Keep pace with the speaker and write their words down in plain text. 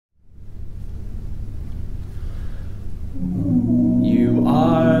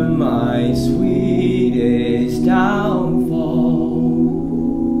my sweetest downfall.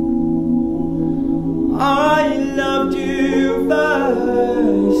 I loved you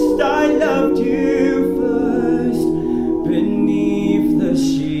first, I loved you first, beneath the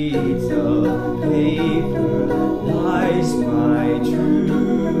sheets of paper lies my truth.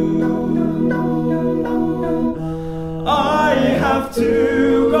 I have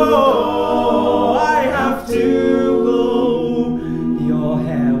to go, I have to go. Your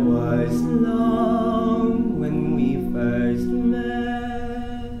hair was long when we first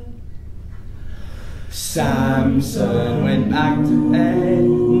met. Samson went back to bed,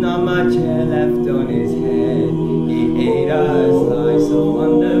 not much hair left on his head. He ate a slice of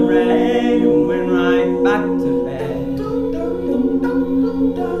Wonder Bread and went right back to bed.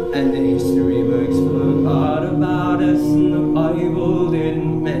 And the history books forgot about us, and the Bible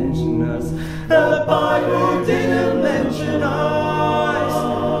didn't mention us, and the Bible didn't mention us,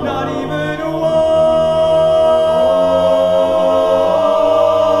 not even once.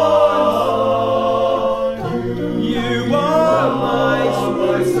 You were my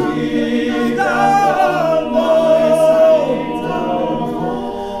sweet downfall.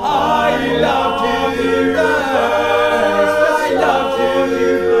 I loved you first, I loved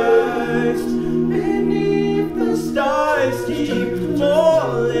you first. Beneath the stars keep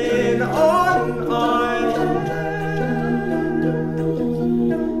falling on our head,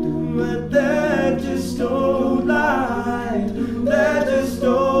 but they're just old light, they're just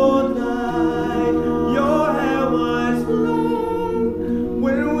old light. Your hair was long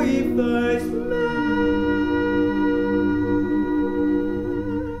when we first met.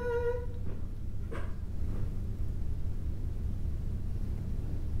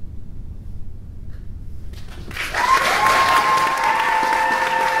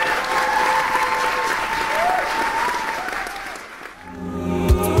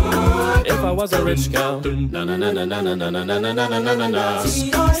 If I was a rich girl, na na na na na na na na na na na na na.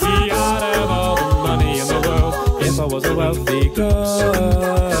 See, I'd have all the money in the world. If I was a wealthy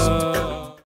girl.